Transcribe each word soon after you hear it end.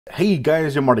Hey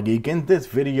guys, I'm Marty Geek. In this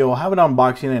video, I have an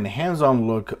unboxing and hands-on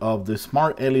look of the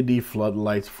smart LED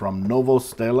floodlights from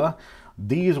Novostella.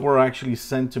 These were actually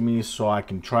sent to me so I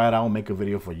can try it out and make a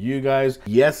video for you guys.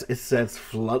 Yes, it says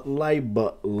floodlight,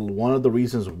 but one of the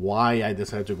reasons why I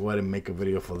decided to go ahead and make a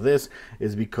video for this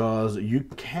is because you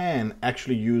can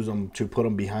actually use them to put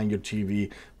them behind your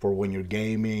TV for when you're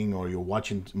gaming or you're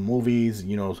watching movies.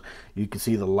 You know, you can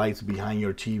see the lights behind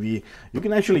your TV. You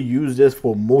can actually use this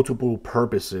for multiple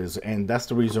purposes, and that's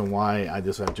the reason why I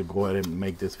decided to go ahead and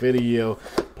make this video.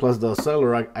 Plus, the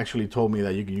seller actually told me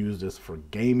that you can use this for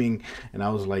gaming, and I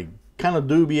was like kind of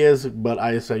dubious, but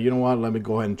I said, you know what, let me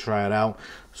go ahead and try it out.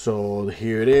 So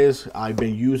here it is. I've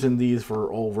been using these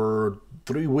for over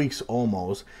 3 weeks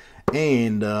almost,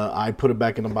 and I put it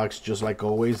back in the box just like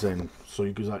always, and so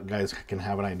you guys can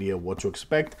have an idea of what to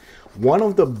expect. One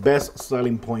of the best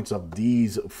selling points of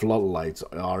these floodlights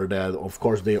are that, of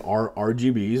course, they are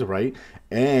RGBs, right?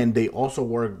 And they also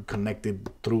work connected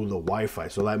through the Wi-Fi.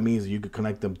 So that means you can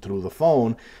connect them through the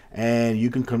phone, and you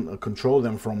can control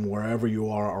them from wherever you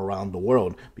are around the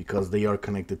world because they are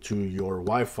connected to your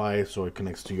Wi-Fi, so it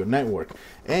connects to your network.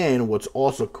 And what's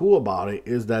also cool about it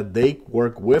is that they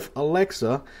work with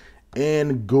Alexa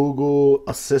and Google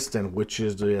Assistant, which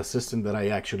is the assistant that I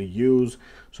actually use.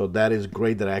 So that is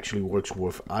great that it actually works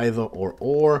with either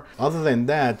or. Other than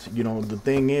that, you know, the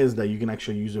thing is that you can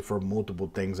actually use it for multiple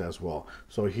things as well.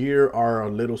 So here are our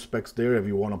little specs there if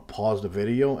you want to pause the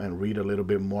video and read a little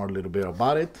bit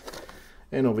about it.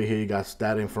 And over here you got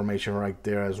that information right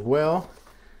there as well.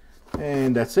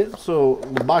 And that's it. So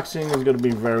the boxing is going to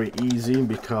be very easy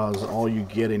because all you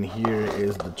get in here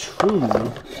is the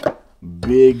two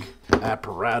big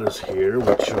apparatus here,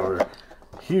 which are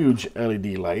huge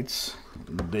LED lights.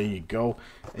 There you go.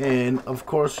 And of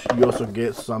course you also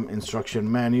get some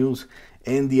instruction manuals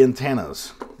and the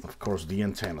antennas. Of course, the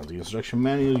instruction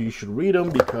manuals, you should read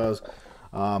them because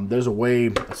there's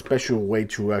a special way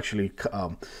to actually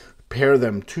pair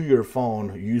them to your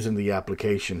phone using the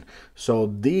application.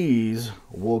 So these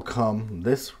will come,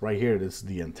 this right here, this is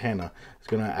the antenna. It's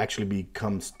gonna actually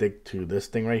stick to this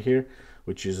thing right here,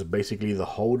 which is basically the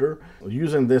holder.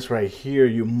 Using this right here,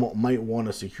 you might want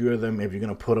to secure them if you're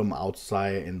going to put them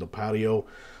outside in the patio,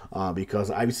 because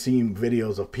I've seen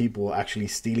videos of people actually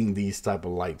stealing these type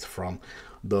of lights from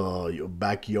the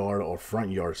backyard or front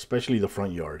yard, especially the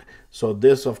front yard. So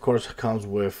this of course comes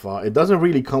with it doesn't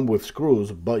really come with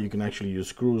screws, but you can actually use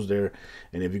screws there,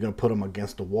 and if you're going to put them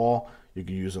against the wall, you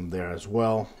can use them there as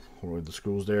well with the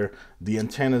screws there. The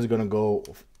antenna is going to go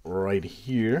right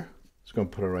here. It's going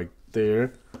to put it right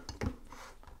there,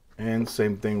 and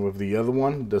same thing with the other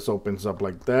one. This opens up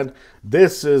like that.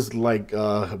 This is like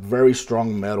very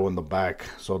strong metal in the back,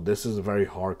 so this is very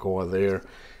hardcore there,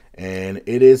 and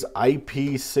it is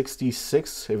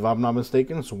IP66 if I'm not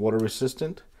mistaken. It's water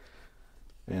resistant,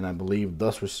 and I believe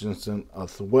dust resistant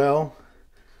as well.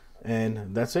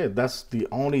 And that's it. That's the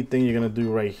only thing you're gonna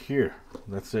do right here.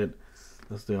 That's it.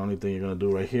 That's the only thing you're gonna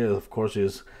do right here. Of course,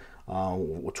 is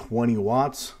 20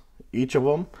 watts each of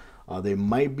them. They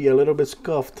might be a little bit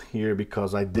scuffed here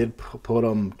because I did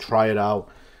try it out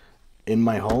in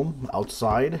my home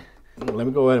outside. Let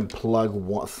me go ahead and plug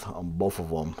both of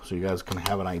them so you guys can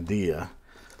have an idea.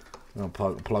 I'm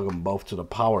gonna plug them both to the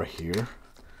power here.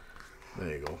 There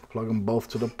you go. Plug them both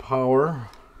to the power.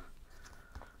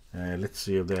 And let's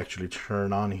see if they actually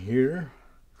turn on here.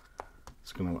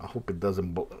 I hope it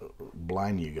doesn't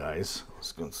blind you guys.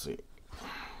 Let's go see.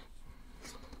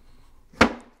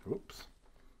 Oops.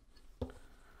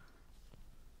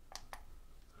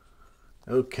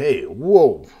 Okay,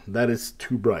 whoa, that is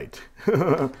too bright.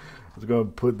 I'm just gonna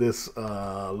put this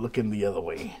looking the other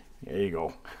way. There you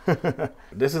go.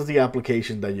 This is the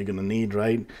application that you're gonna need,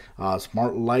 right?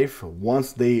 Smart Life.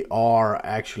 Once they are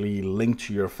actually linked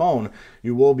to your phone,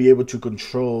 you will be able to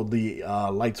control the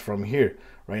lights from here.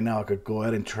 Right now, I could go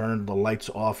ahead and turn the lights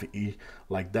off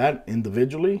like that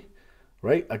individually,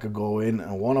 right? I could go in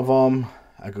on one of them.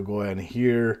 I could go ahead and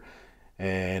here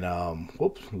and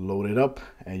whoops, load it up,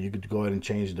 and you could go ahead and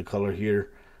change the color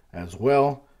here as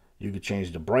well. You could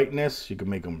change the brightness. You could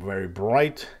make them very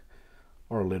bright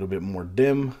or a little bit more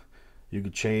dim. You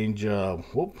could change you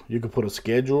could put a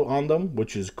schedule on them,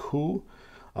 which is cool.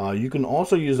 You can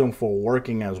also use them for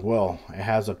working as well. It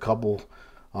has a couple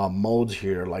modes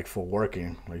here, like for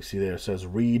working. Like see there, it says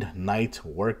read, night,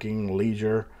 working,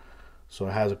 leisure. So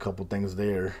it has a couple things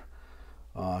there.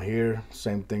 Here,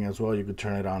 same thing as well. You could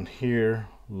turn it on here,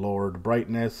 lower the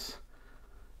brightness.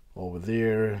 Over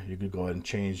there, you could go ahead and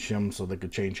change them so they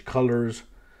could change colors.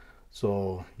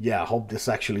 So yeah, I hope this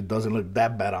actually doesn't look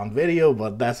that bad on video,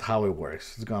 but that's how it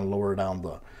works. It's gonna lower down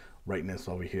the brightness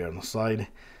over here on the side.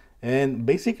 And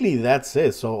basically that's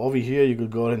it. So over here you could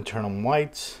go ahead and turn on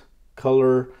white,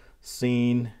 color,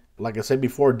 scene. Like I said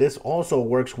before, this also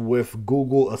works with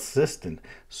Google Assistant.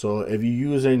 So if you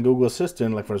use in Google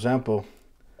Assistant, like for example,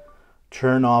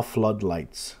 turn off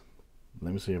floodlights.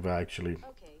 Let me see if I actually...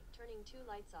 Okay, turning 2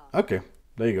 lights off. Okay,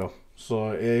 there you go.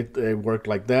 So it worked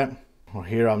like that. Well,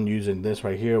 here I'm using this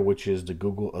right here, which is the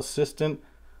Google Assistant.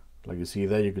 Like you see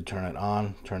there, you could turn it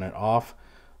on, turn it off.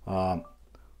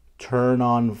 Turn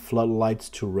on floodlights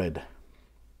to red.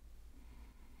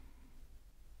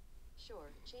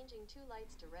 Sure, changing 2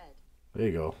 lights to red. There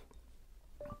you go.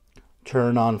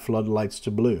 Turn on floodlights to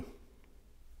blue.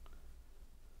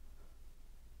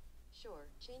 Sure,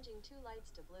 changing 2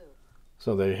 lights to blue.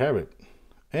 So there you have it.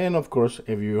 And of course,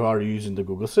 if you are using the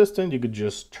Google Assistant, you could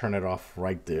just turn it off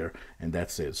right there, and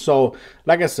that's it. So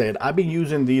like I said, I've been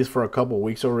using these for a couple of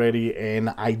weeks already, and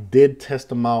I did test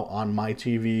them out on my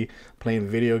TV, playing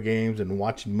video games and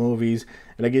watching movies.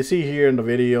 And like you see here in the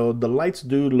video, the lights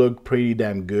do look pretty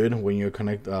damn good when you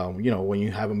connect, when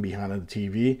you have them behind the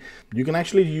TV. You can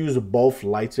actually use both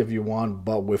lights if you want,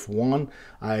 but with one,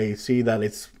 I see that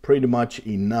it's pretty much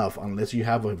enough unless you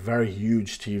have a very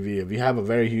huge TV. If you have a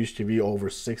very huge TV over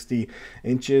 60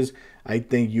 inches, I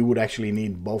think you would actually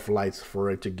need both lights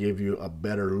for it to give you a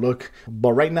better look.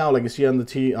 But right now, like you see on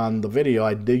the video,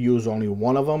 I did use only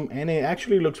one of them, and it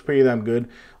actually looks pretty damn good.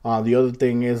 The other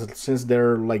thing is, since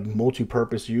they're like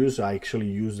multi-purpose use, I actually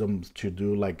use them to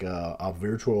do like a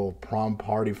virtual prom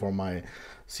party for my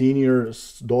senior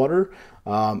daughter,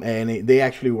 and they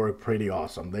actually work pretty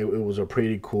awesome. It was a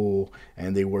pretty cool,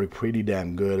 and they work pretty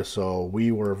damn good. So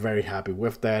we were very happy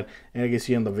with that. And you can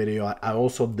see in the video, I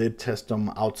also did test them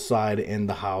outside in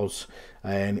the house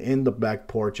and in the back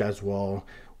porch as well,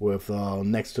 with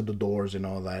next to the doors and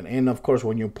all that. And of course,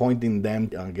 when you're pointing them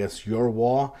against your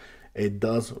wall, it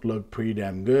does look pretty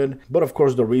damn good. But of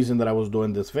course, the reason that I was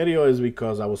doing this video is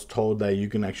because I was told that you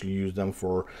can actually use them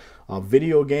for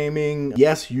video gaming.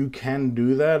 Yes, you can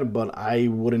do that, but I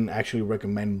wouldn't actually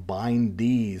recommend buying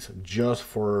these just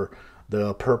for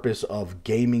the purpose of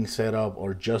gaming setup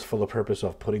or just for the purpose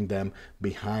of putting them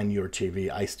behind your TV.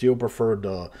 I still prefer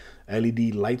the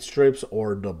LED light strips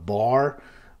or the bar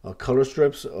color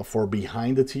strips for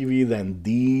behind the TV than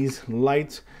these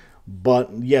lights. But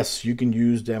yes, you can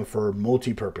use them for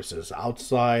multi-purposes: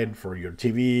 outside, for your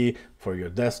TV, for your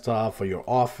desktop, for your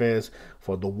office,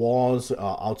 for the walls,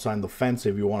 outside the fence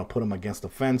if you want to put them against the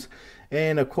fence,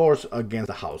 and of course against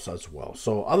the house as well.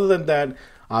 So other than that,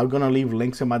 I'm gonna leave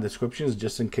links in my descriptions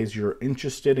just in case you're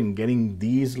interested in getting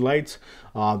these lights.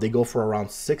 They go for around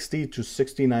 $60 to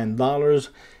 $69.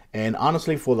 And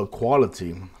honestly, for the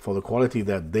quality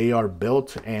that they are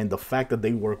built, and the fact that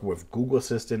they work with Google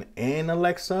Assistant and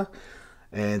Alexa,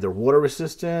 and they're water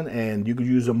resistant, and you could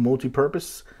use a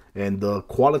multi-purpose, and the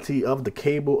quality of the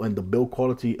cable and the build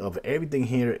quality of everything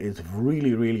here is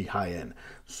really, really high end.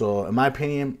 So in my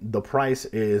opinion, the price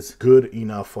is good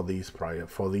enough for these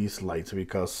lights,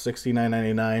 because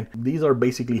 $69.99, these are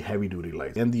basically heavy duty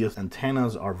lights, and the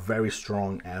antennas are very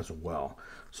strong as well.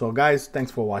 So guys,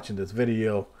 thanks for watching this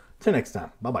video. Till next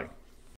time, bye bye.